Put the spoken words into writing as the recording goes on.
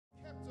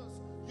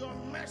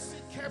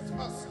kept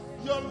us.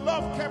 Your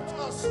love kept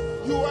us.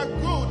 You are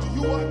good.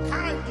 You are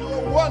kind. You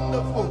are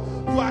wonderful.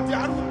 You are the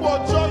Arubo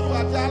Joy. You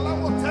are the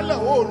Alawo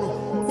Teleolo.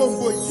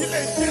 Bongo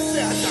Jile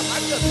Jese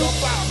Ajamade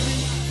Doba Mi.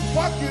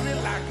 Wakiri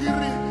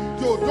Lagiri.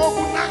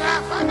 Yodogu Naga.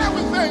 Father,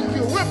 we thank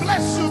you. We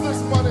bless you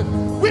this morning.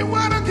 We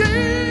want to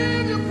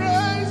give you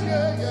praise.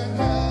 Yeah, yeah,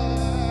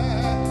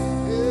 yeah.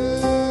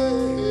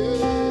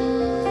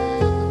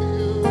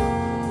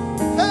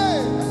 Hey,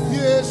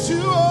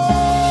 Yeshua.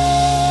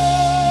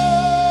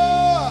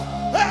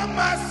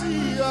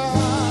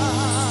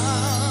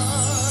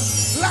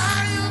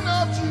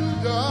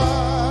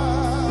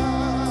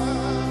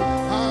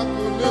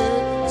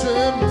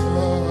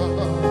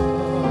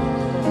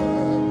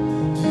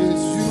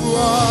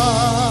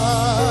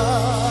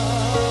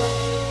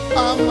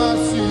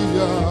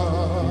 Hamashiach.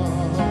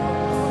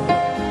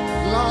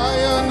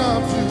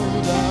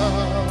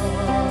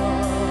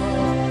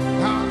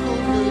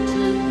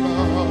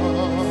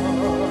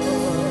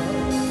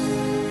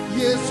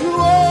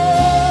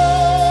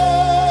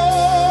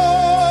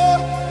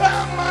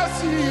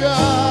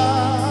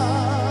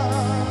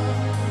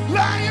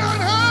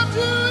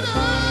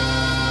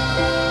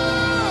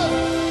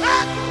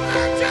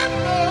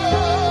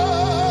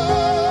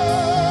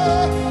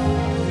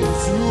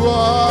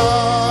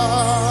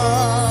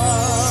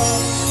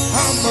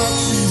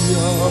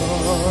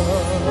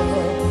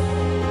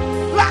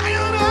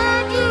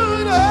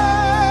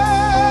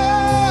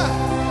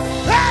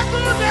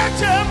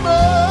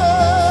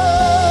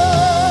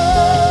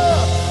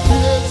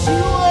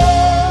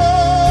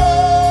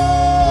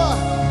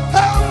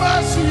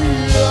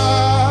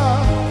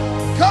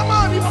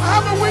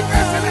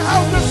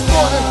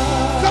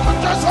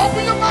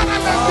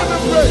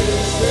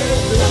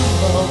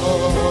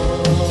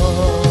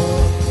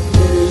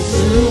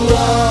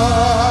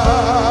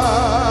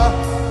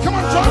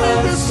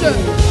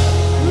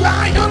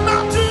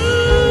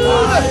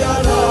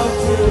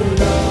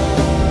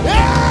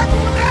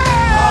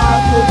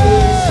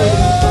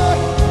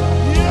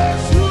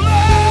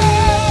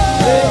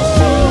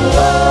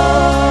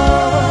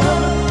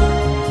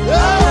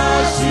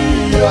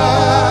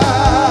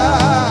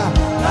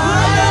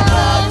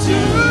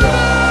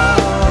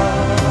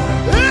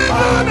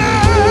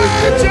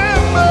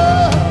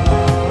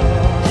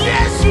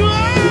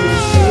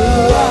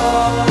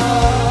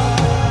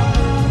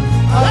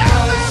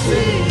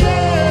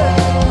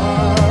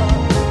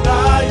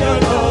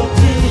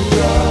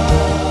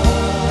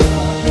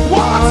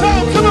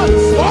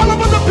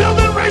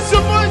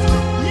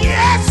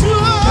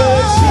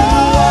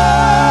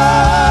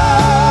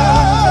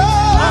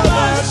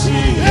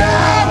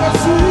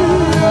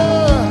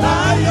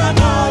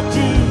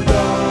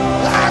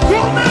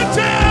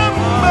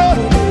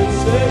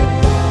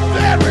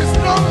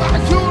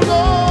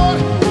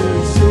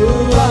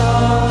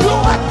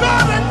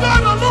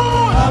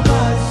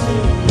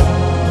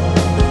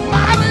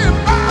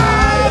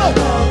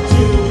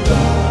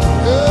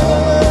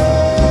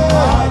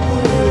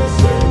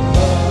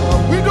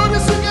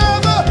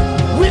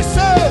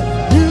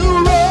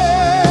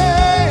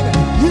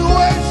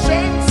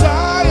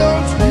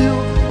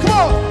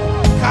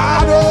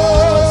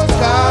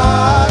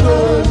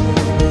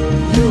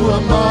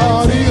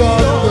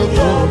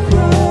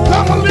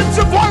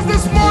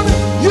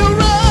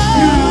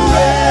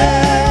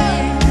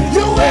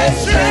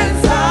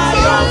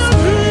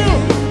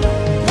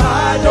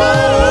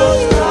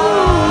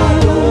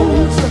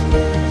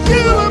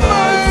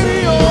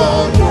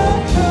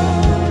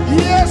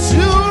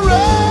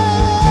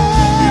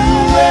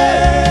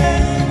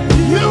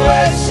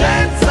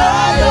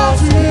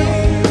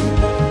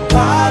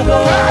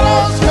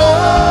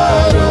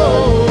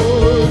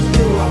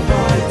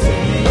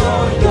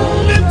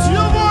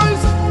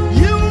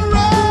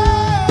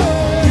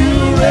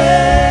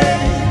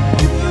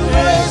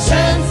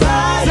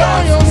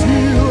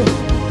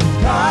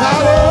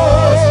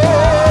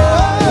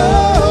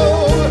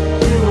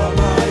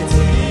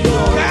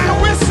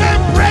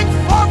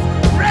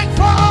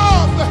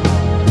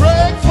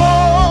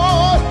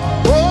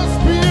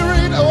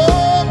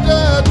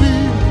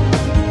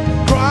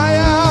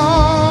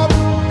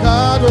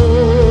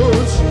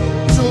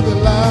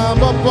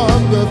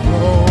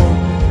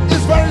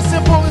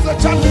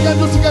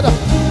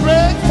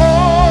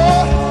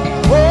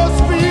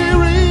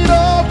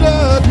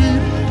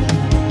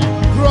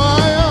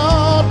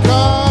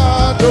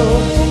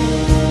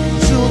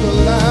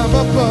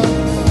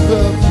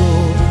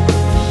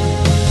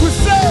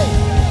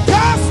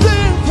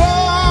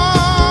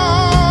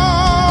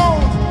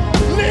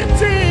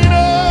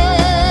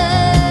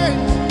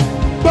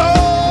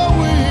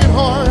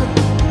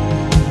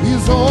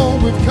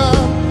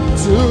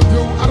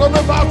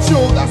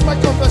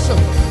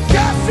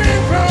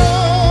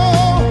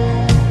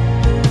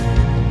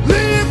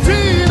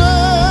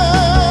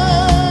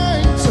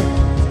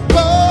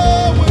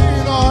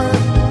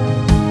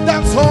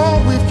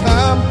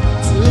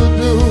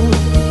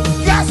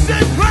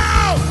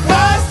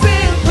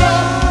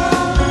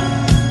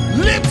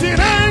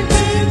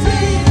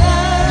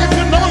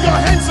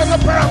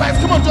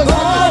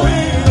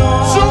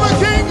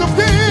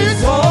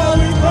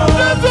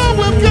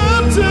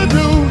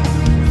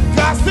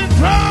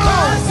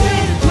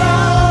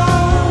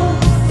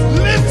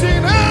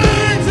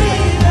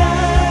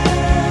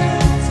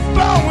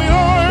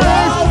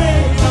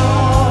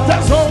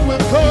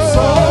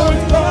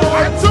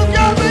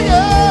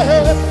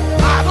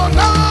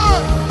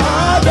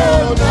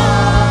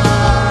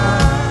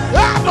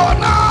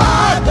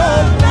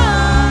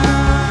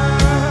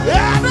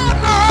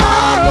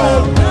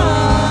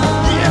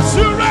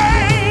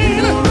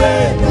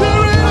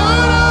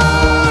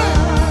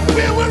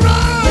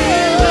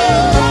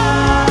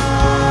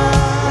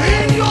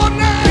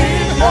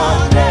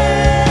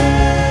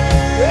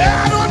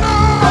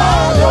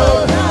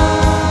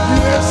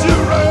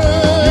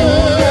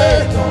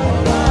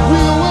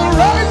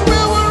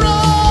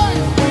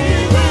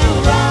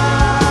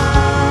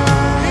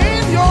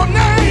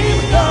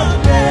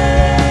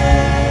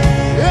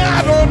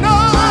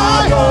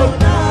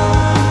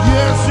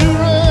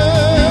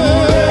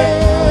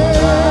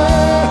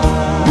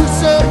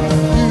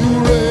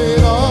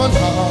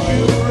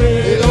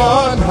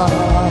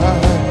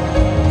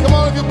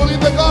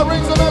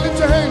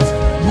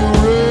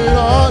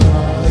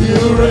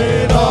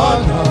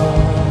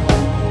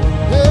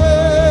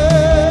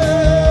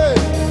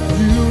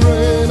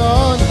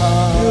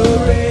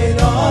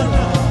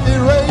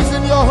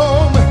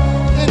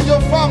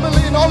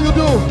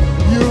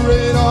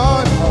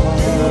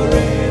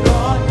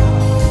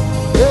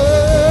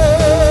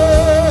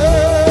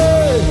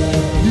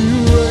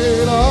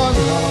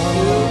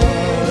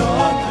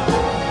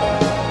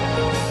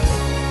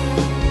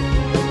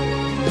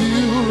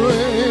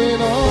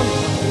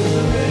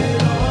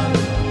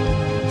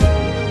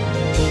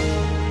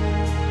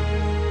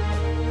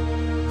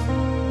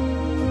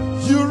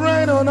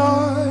 on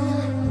high.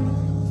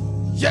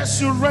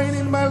 Yes, you reign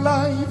in my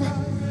life.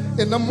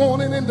 In the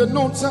morning, in the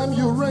noontime,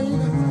 you reign.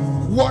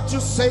 What you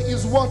say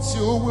is what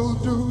you will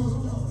do.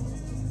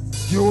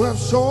 You have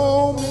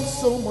shown me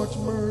so much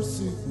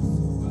mercy.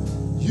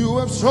 You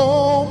have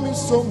shown me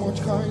so much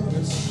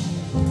kindness.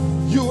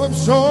 You have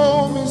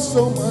shown me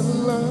so much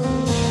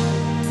love.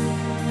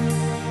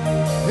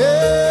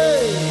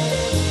 Hey,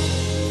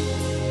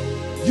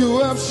 you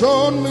have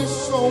shown me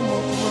so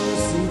much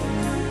mercy.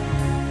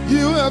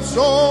 You have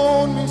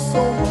shown me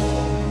so much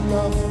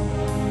love.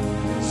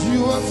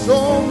 You have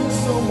shown me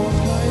so much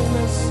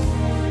kindness.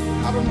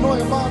 I don't know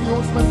about you,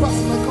 it's my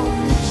personal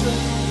conviction.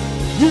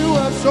 You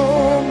have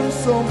shown me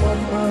so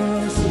much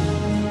mercy.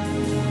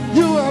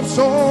 You have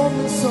shown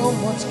me so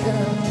much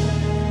care.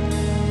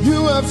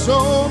 You have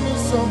shown me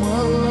so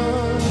much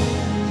love.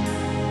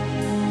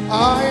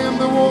 I am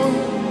the one.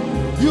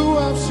 You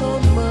have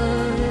shown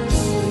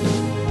mercy.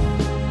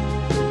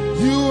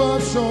 You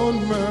have shown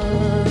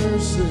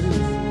mercy.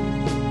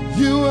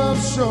 You have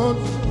shown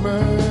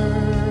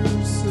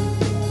mercy.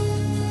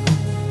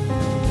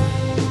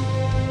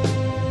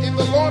 If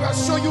the Lord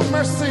has shown you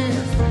mercy,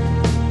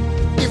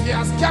 if He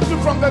has kept you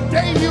from the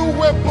day you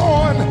were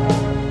born,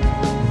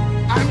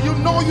 and you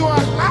know you are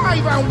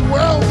alive and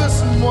well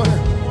this morning,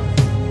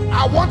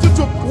 I want you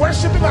to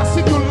worship Him as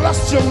if you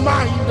lost your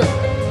mind.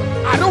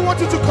 I don't want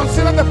you to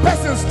consider the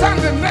person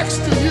standing next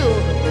to you.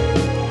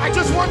 I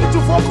just want you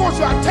to focus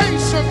your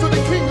attention to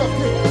the King of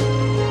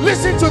Kings.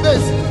 Listen to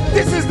this.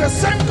 This is the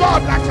same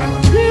God that can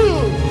kill,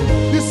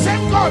 the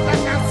same God that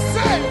can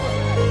save,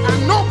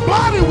 and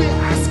nobody will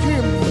ask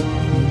Him.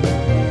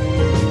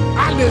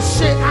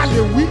 Aleshe,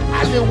 alewi,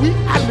 alewi,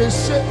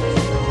 aleshe.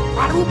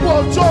 Arúgbó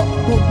ọjọ́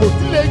gbogbo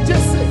ìdílé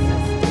Jésè.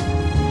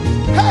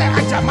 Hey,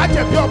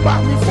 ajamaje bí ọba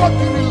mi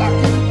fọ́kiri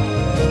làkiri.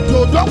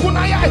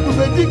 Dòdòkúnáyà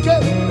ìdùnnèdíkẹ́.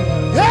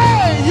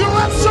 Hey, you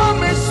have shown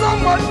me so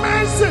much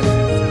mercy.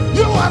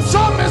 You have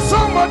shown me so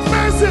much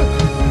mercy.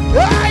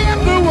 I am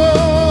the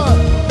one.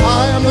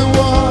 I am the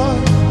one.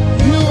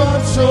 You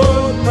have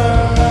shown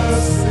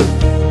mercy.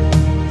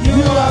 You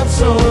have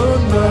shown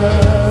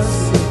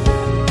mercy.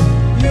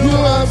 You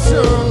have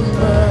shown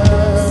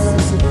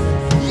mercy.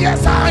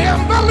 Yes, I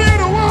am the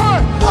little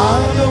one. I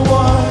am the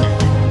one.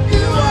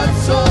 You have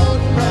shown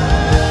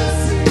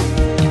mercy.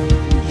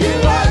 You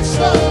have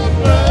shown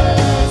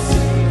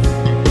mercy.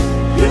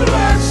 You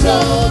have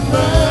shown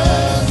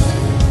mercy.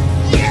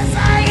 Yes,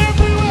 I am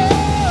the one.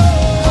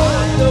 I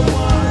am the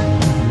one.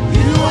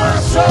 You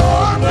have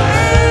shown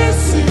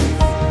mercy.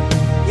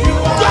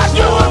 God,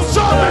 you have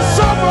shown me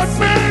so much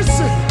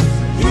mercy.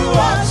 You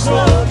have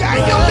shown. Can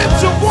you lift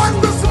your voice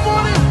this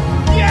morning?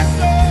 Yes,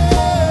 sir.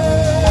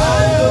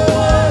 I am the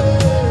one.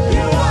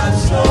 You have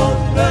shown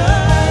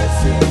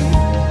mercy.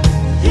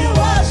 You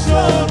have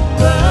shown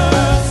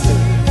mercy.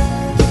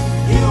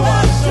 You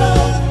have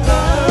shown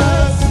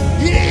mercy.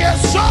 He has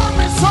shown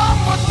me so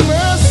much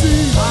mercy.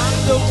 I'm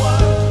the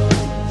one.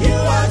 You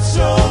have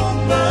shown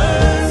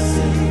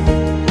mercy.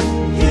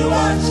 You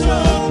have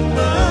shown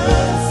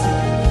mercy.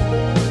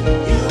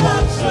 You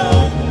have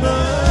shown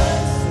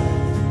mercy.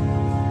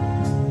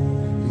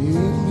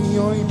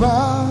 Ènìyàn ìbá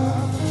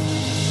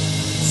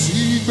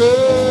ti gbé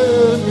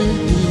mi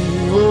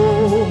o,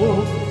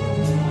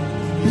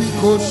 bí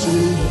kò ṣe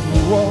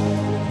ìwọ.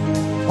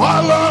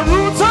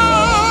 Ọlọ́run tó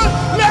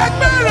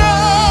lágbára,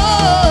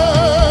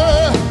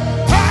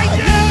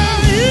 ayé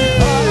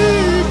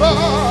ìbá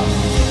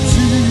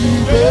ti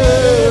gbé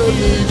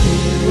mi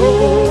o,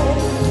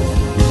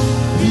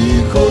 bí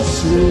kò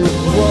ṣe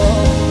ìwọ.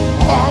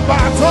 Ọba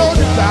tó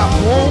jà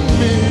fún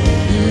mi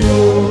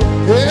o,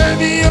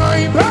 ènìyàn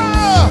ìbá.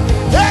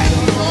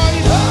 Ènìyàn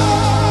ìbá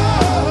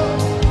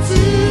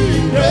ti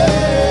gbé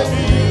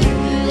mi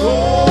o,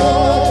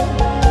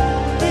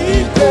 bí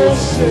kò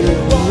ṣe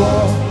ìwọ.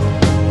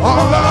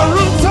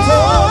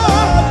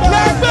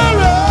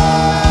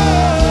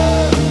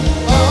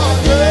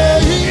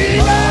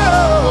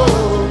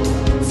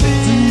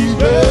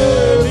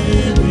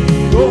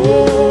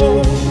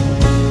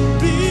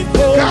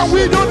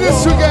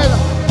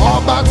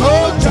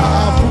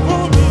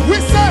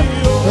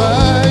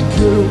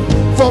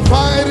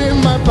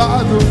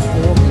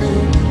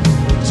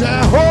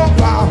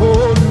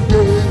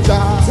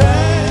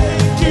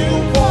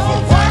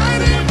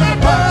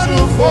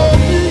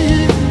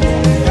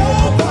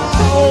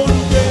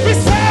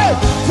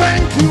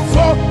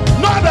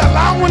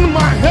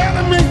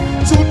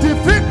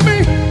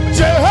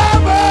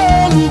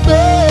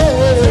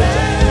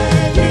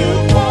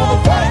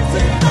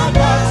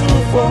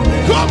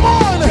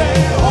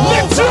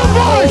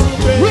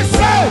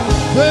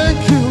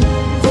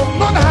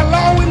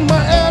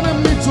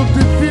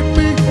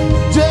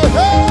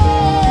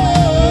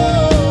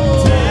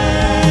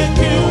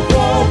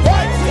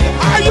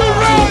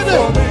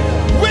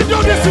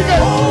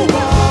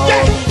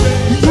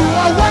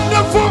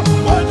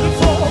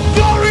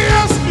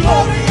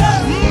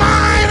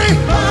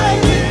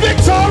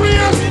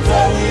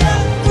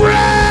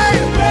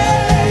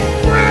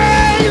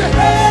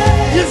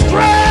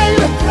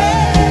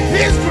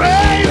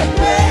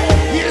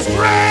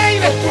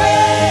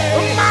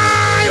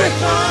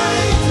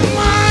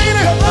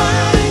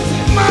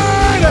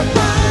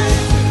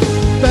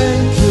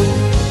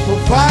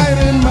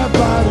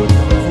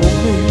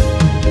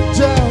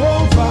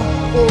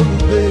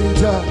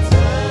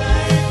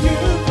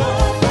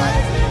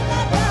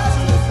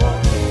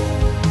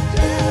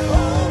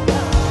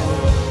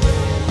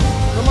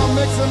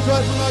 make some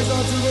joyful noise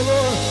unto the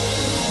Lord.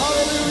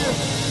 Hallelujah.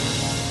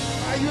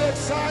 Are you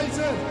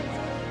excited?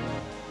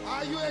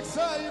 Are you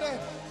excited?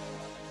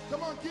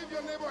 Come on, give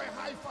your neighbor a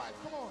high five.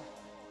 Come on.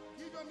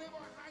 Give your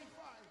neighbor a high five.